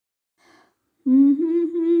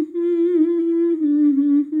Morning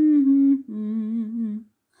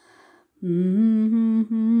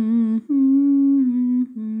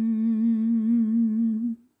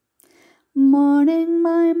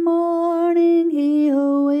by morning he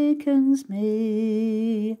awakens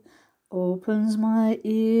me, opens my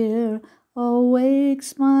ear,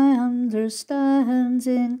 awakes my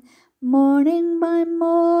understanding. Morning by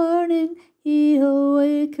morning he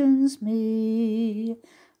awakens me,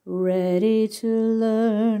 ready to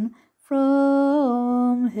learn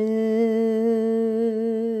from him.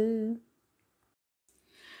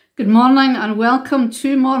 Good morning and welcome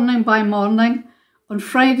to Morning by Morning on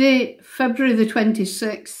Friday, February the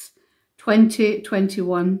 26th,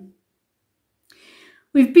 2021.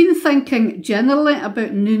 We've been thinking generally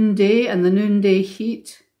about noonday and the noonday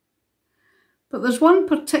heat, but there's one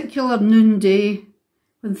particular noonday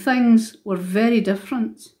when things were very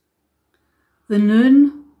different. The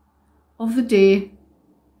noon of the day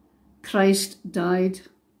Christ died.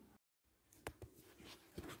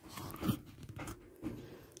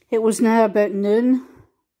 It was now about noon,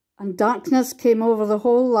 and darkness came over the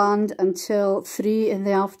whole land until 3 in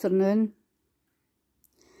the afternoon.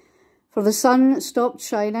 For the sun stopped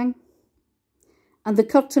shining, and the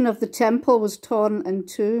curtain of the temple was torn in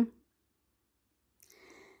two.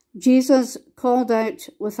 Jesus called out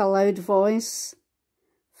with a loud voice,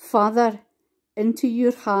 "Father, into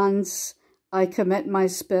your hands I commit my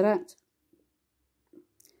spirit."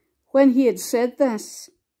 When he had said this,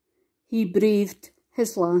 he breathed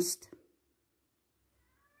his last.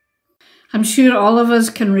 I'm sure all of us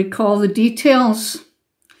can recall the details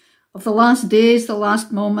of the last days, the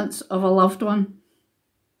last moments of a loved one.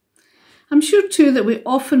 I'm sure too that we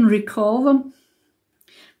often recall them,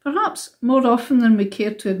 perhaps more often than we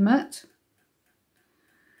care to admit,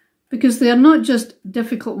 because they are not just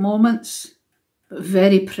difficult moments, but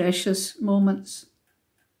very precious moments.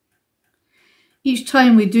 Each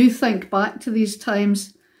time we do think back to these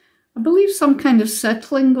times, I believe some kind of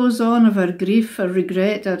settling goes on of our grief, our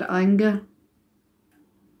regret, our anger.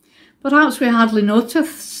 Perhaps we hardly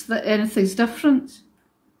notice that anything's different,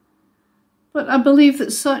 but I believe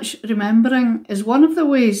that such remembering is one of the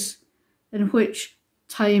ways in which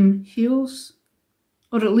time heals,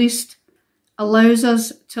 or at least allows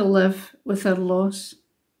us to live with our loss.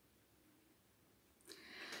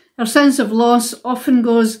 Our sense of loss often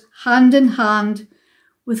goes hand in hand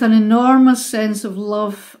with an enormous sense of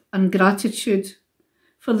love and gratitude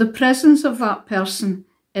for the presence of that person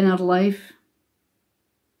in our life.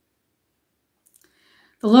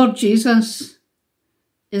 The Lord Jesus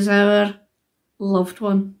is our loved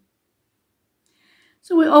one.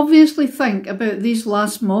 So we obviously think about these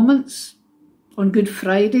last moments on Good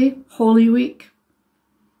Friday, Holy Week,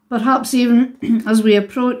 perhaps even as we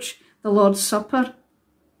approach the Lord's Supper.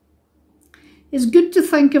 It's good to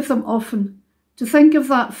think of them often, to think of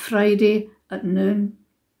that Friday at noon.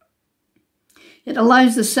 It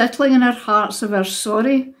allows the settling in our hearts of our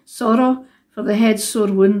sorrow for the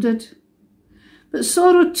head-sore wounded, but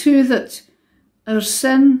sorrow too that our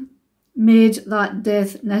sin made that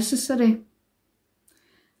death necessary,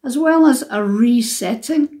 as well as a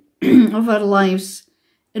resetting of our lives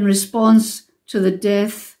in response to the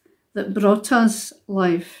death that brought us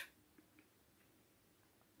life.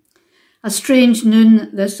 A strange noon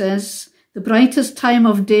this is. The brightest time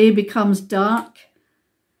of day becomes dark.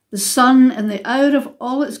 The sun, in the hour of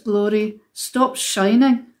all its glory, stops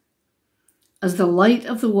shining as the light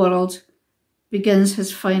of the world begins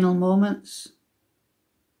his final moments.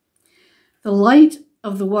 The light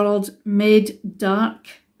of the world made dark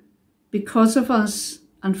because of us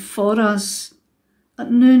and for us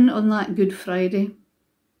at noon on that Good Friday.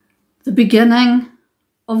 The beginning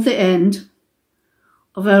of the end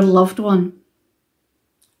of our loved one,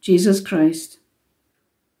 Jesus Christ.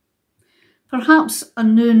 Perhaps a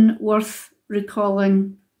noon worth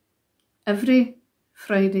recalling every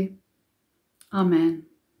Friday. Amen.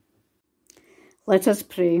 Let us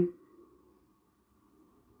pray.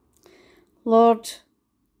 Lord,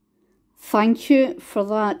 thank you for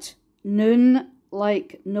that noon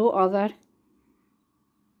like no other,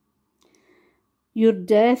 your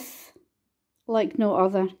death like no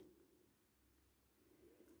other,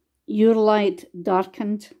 your light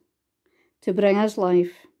darkened to bring us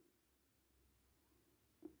life.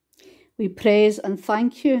 We praise and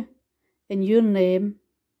thank you in your name.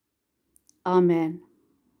 Amen.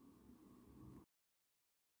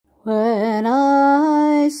 When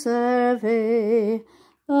I survey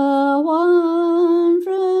the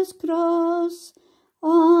wondrous cross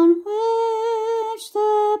on which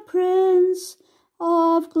the Prince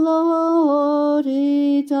of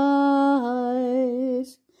Glory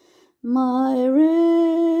dies, my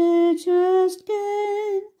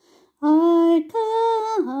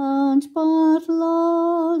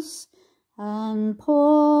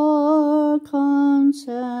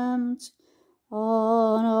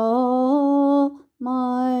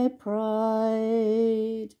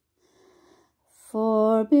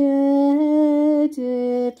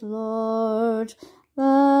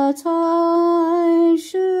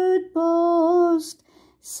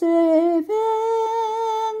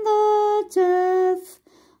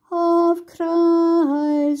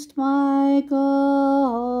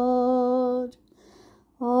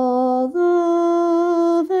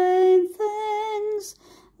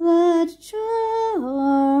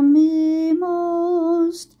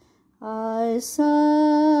I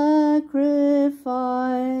sacrifice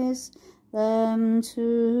them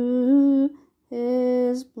to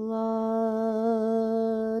his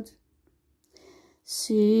blood.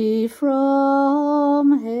 See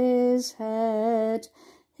from his head,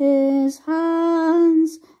 his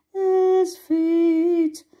hands, his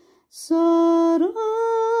feet, sorrow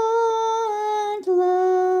and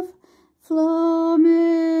love flow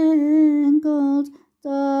mingled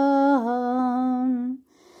down.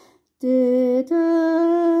 Did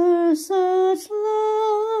such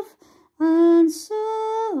love and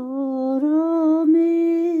sorrow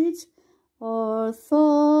meet, or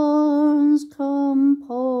thorns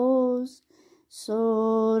compose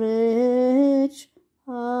so rich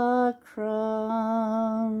a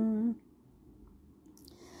crown?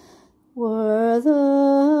 Were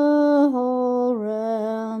the whole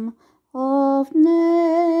realm of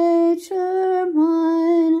nature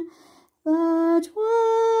mine, that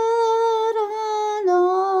were an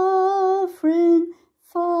offering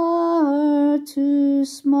far too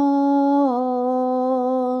small.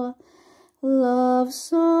 Love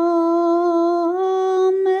so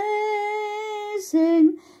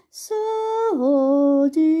amazing, so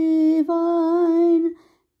divine,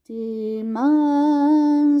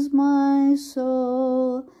 demands my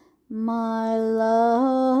soul, my